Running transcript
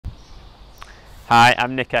Hi,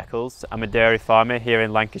 I'm Nick Eccles. I'm a dairy farmer here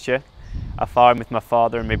in Lancashire. I farm with my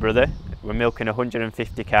father and my brother. We're milking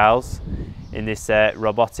 150 cows in this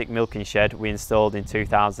robotic milking shed we installed in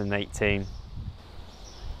 2018.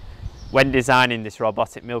 When designing this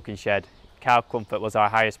robotic milking shed, cow comfort was our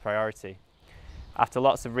highest priority. After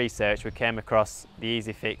lots of research, we came across the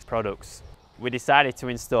EASYFIX products. We decided to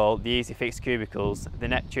install the EASYFIX cubicles, the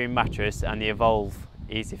Neptune mattress and the Evolve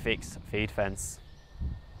EASYFIX feed fence.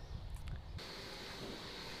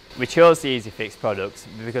 We chose the EASYFIX products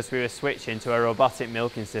because we were switching to a robotic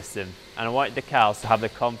milking system, and I wanted the cows to have the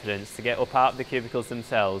confidence to get up out of the cubicles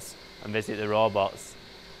themselves and visit the robots.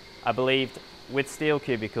 I believed with steel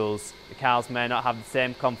cubicles, the cows may not have the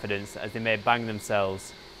same confidence as they may bang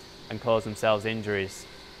themselves and cause themselves injuries.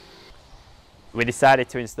 We decided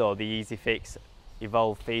to install the EASYFIX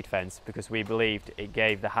Evolve feed fence because we believed it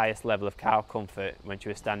gave the highest level of cow comfort when she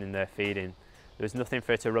was standing there feeding. There was nothing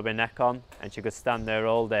for her to rub her neck on, and she could stand there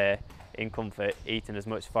all day in comfort, eating as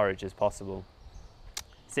much forage as possible.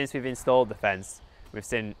 Since we've installed the fence, we've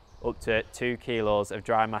seen up to 2 kilos of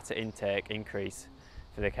dry matter intake increase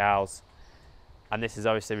for the cows, and this has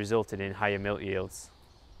obviously resulted in higher milk yields.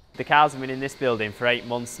 The cows have been in this building for 8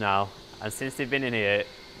 months now, and since they've been in here,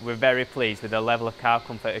 we're very pleased with the level of cow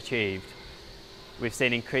comfort achieved. We've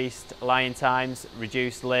seen increased lying times,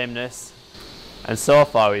 reduced lameness, and so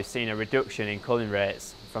far we've seen a reduction in culling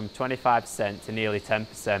rates from 25% to nearly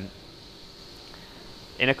 10%.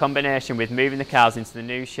 In a combination with moving the cows into the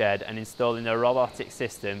new shed and installing a robotic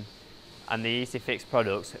system and the EASYFIX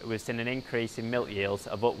products, we've seen an increase in milk yields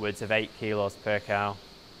of upwards of 8 kilos per cow.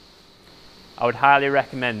 I would highly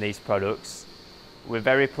recommend these products. We're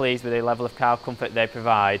very pleased with the level of cow comfort they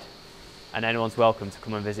provide, and anyone's welcome to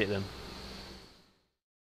come and visit them.